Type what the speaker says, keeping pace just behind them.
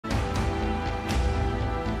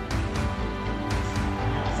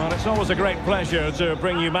Well, it's always a great pleasure to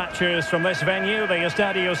bring you matches from this venue, the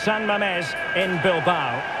Estadio San Mamés in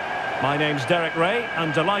Bilbao. My name's Derek Ray,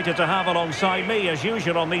 and delighted to have alongside me, as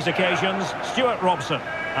usual on these occasions, Stuart Robson.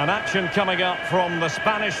 An action coming up from the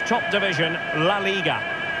Spanish top division, La Liga.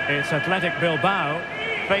 It's Athletic Bilbao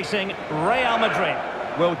facing Real Madrid.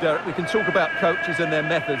 Well, Derek, we can talk about coaches and their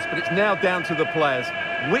methods, but it's now down to the players.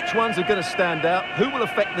 Which ones are going to stand out, who will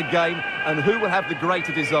affect the game, and who will have the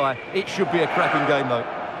greater desire? It should be a cracking game,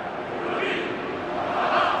 though.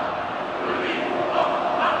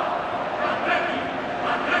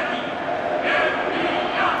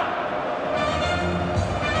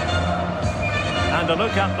 And a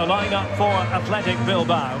look at the lineup for Athletic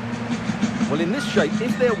Bilbao. Well, in this shape,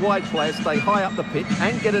 if their wide players stay high up the pitch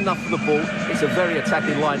and get enough of the ball, it's a very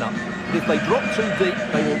attacking lineup. But if they drop too deep,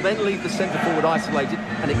 they will then leave the centre-forward isolated,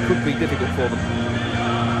 and it could be difficult for them.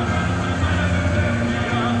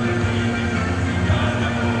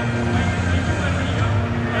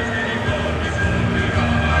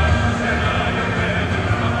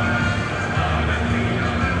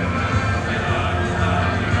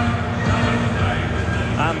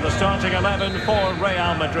 And the starting 11 for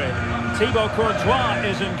Real Madrid. Thibaut Courtois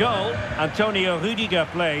is in goal. Antonio Rudiger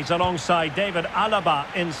plays alongside David Alaba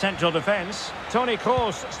in central defence. Toni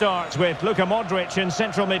Kroos starts with Luka Modric in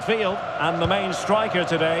central midfield. And the main striker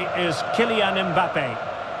today is Kylian Mbappe.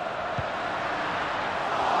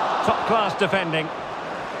 Top-class defending.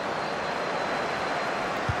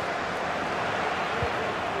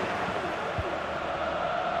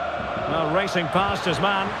 Well, racing past his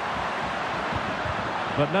man.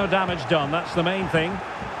 But no damage done, that's the main thing.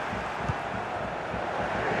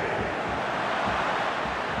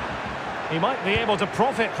 He might be able to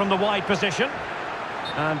profit from the wide position.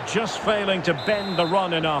 And just failing to bend the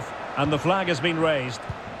run enough. And the flag has been raised.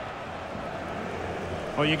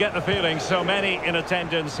 Well, you get the feeling so many in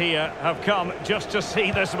attendance here have come just to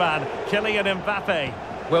see this man, Kylian Mbappe.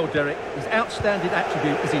 Well, Derek, his outstanding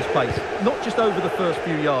attribute is his pace. Not just over the first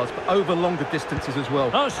few yards, but over longer distances as well.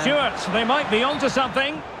 Oh, Stuart, they might be onto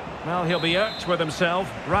something. Well, he'll be irked with himself.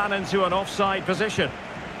 Ran into an offside position.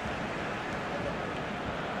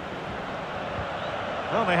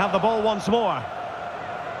 Well, they have the ball once more.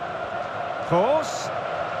 Kroos.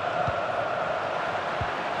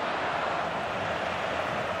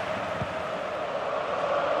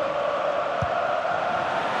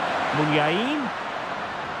 Muniain.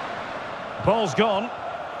 Ball's gone.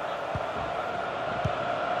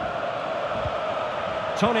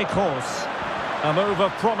 Toni Kroos. A move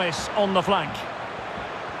of promise on the flank.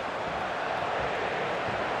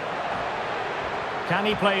 Can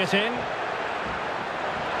he play it in?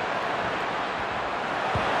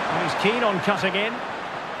 He's keen on cutting in.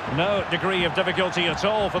 No degree of difficulty at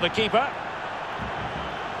all for the keeper.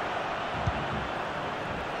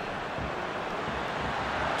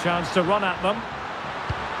 Chance to run at them.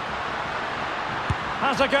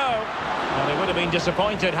 Has a go. Well, he would have been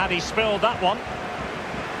disappointed had he spilled that one.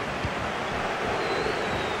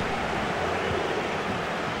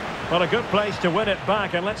 Well, a good place to win it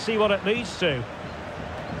back, and let's see what it leads to.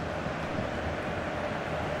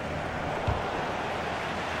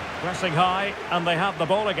 Pressing high, and they have the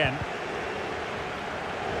ball again.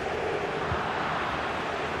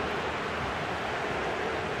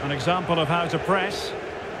 An example of how to press.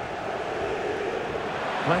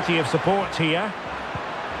 Plenty of support here.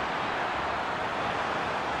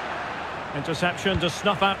 Interception to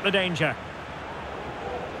snuff out the danger.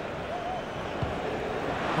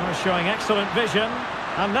 Oh, showing excellent vision.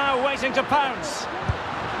 And now waiting to pounce.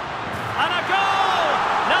 And a goal!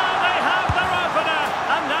 Now they have their opener.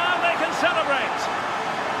 And now they can celebrate.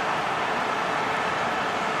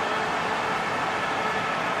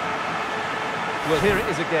 Well, here it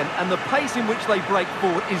is again, and the pace in which they break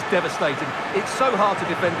forward is devastating. It's so hard to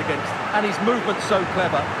defend against, and his movement's so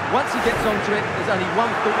clever. Once he gets onto it, there's only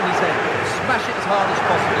one thought in his head: smash it as hard as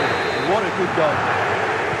possible. What a good goal.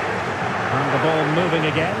 And the ball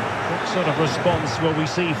moving again. What sort of response will we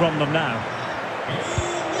see from them now?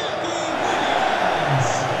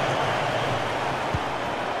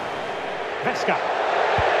 Vesca.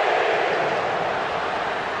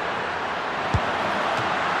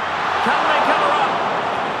 Can they cover up?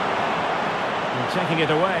 And taking it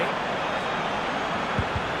away.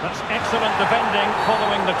 That's excellent defending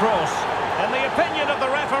following the cross. In the opinion of the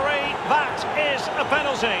referee, that is a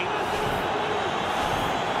penalty.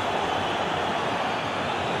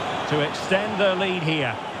 To extend their lead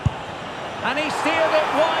here. And he steered it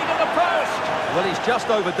wide of the post. Well, he's just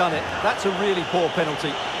overdone it. That's a really poor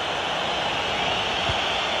penalty.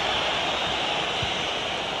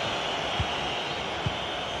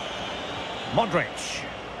 Modric.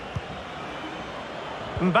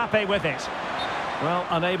 Mbappe with it. Well,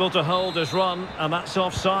 unable to hold his run, and that's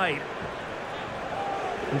offside.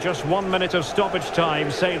 And just 1 minute of stoppage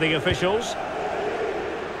time, say the officials.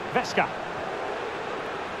 Vesca.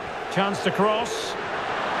 Chance to cross.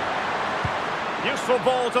 Useful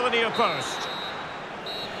ball to the near post.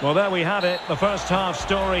 Well, there we have it. The first half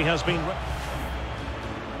story has been...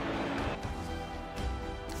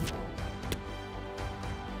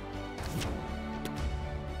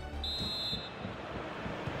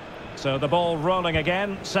 So the ball rolling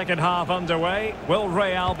again. Second half underway. Will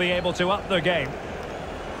Real be able to up their game?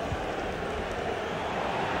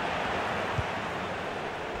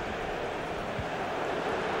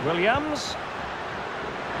 Williams.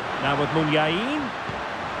 Now with Munyain.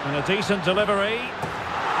 And a decent delivery.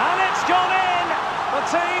 And it's gone in! The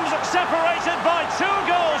team's separated by 2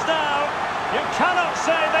 goals now. You cannot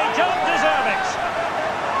say they don't deserve it.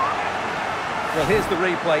 Well, here's the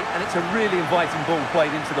replay, and it's a really inviting ball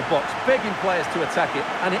played into the box, begging players to attack it,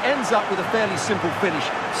 and it ends up with a fairly simple finish.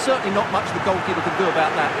 Certainly not much the goalkeeper can do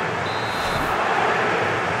about that.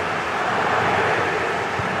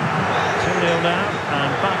 2-0 now,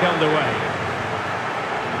 and back underway.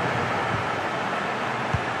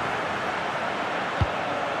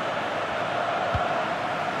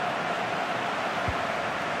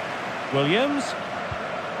 Williams.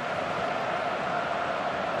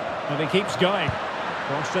 And he keeps going.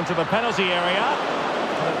 Crossed into the penalty area.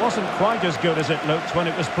 But it wasn't quite as good as it looked when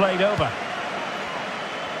it was played over.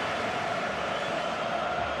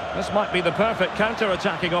 This might be the perfect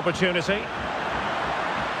counter-attacking opportunity.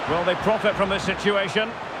 Will they profit from this situation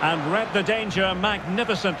and read the danger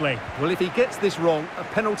magnificently? Well, if he gets this wrong, a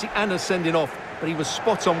penalty and a sending off, but he was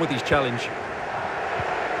spot on with his challenge.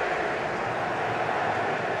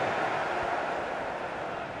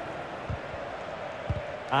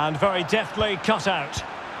 And very deftly cut out.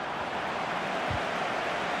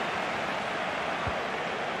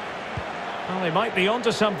 Well, they might be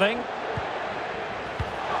onto something.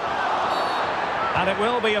 And it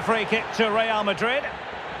will be a free kick to Real Madrid.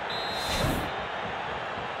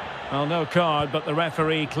 Well, no card, but the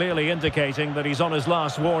referee clearly indicating that he's on his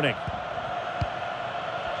last warning.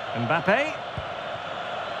 Mbappe.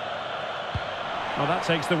 Well, that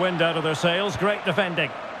takes the wind out of their sails. Great defending.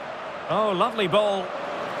 Oh, lovely ball.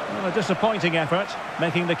 Well, a disappointing effort,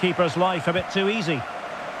 making the keeper's life a bit too easy.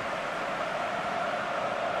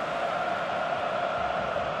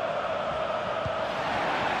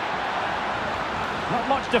 Not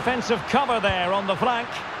much defensive cover there on the flank.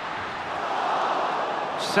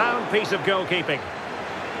 Sound piece of goalkeeping.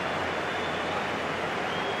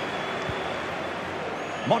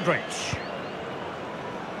 Modric.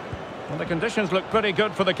 Well, the conditions look pretty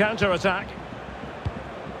good for the counter-attack.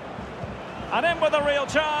 And in with a real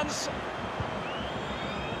chance.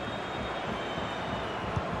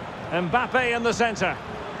 Mbappe in the centre.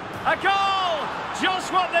 A goal!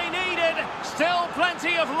 Just what they needed. Still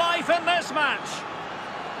plenty of life in this match.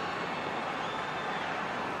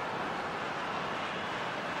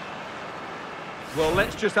 Well,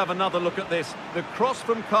 let's just have another look at this. The cross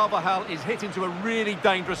from Carvajal is hit into a really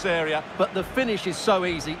dangerous area, but the finish is so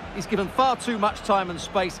easy. He's given far too much time and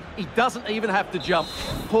space. He doesn't even have to jump.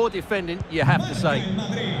 Poor defending, you have to say.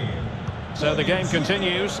 So the game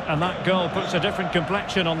continues, and that goal puts a different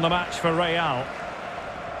complexion on the match for Real.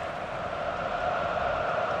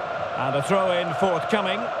 And a throw-in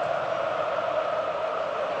forthcoming.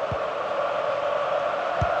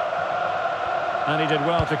 And he did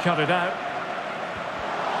well to cut it out.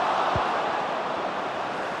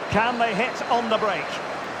 Can they hit on the break?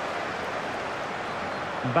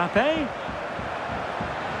 Mbappe.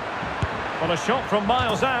 Well, a shot from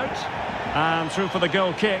miles out. And through for the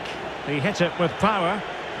goal kick. He hit it with power.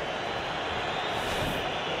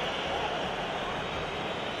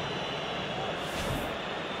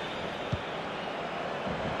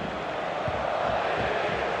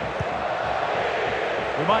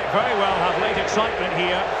 We might very well have late excitement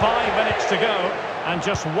here. 5 minutes to go. And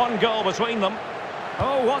just 1 goal between them.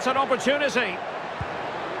 Oh, what an opportunity.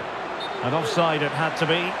 And offside it had to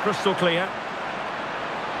be, crystal clear.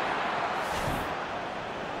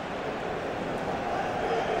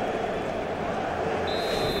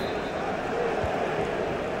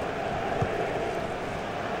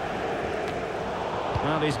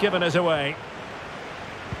 Well, he's given us away.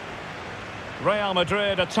 Real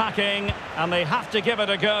Madrid attacking, and they have to give it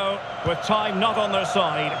a go with time not on their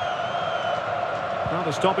side. Well,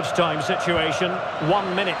 the stoppage time situation,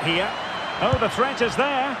 1 minute here. Oh, the threat is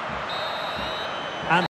there.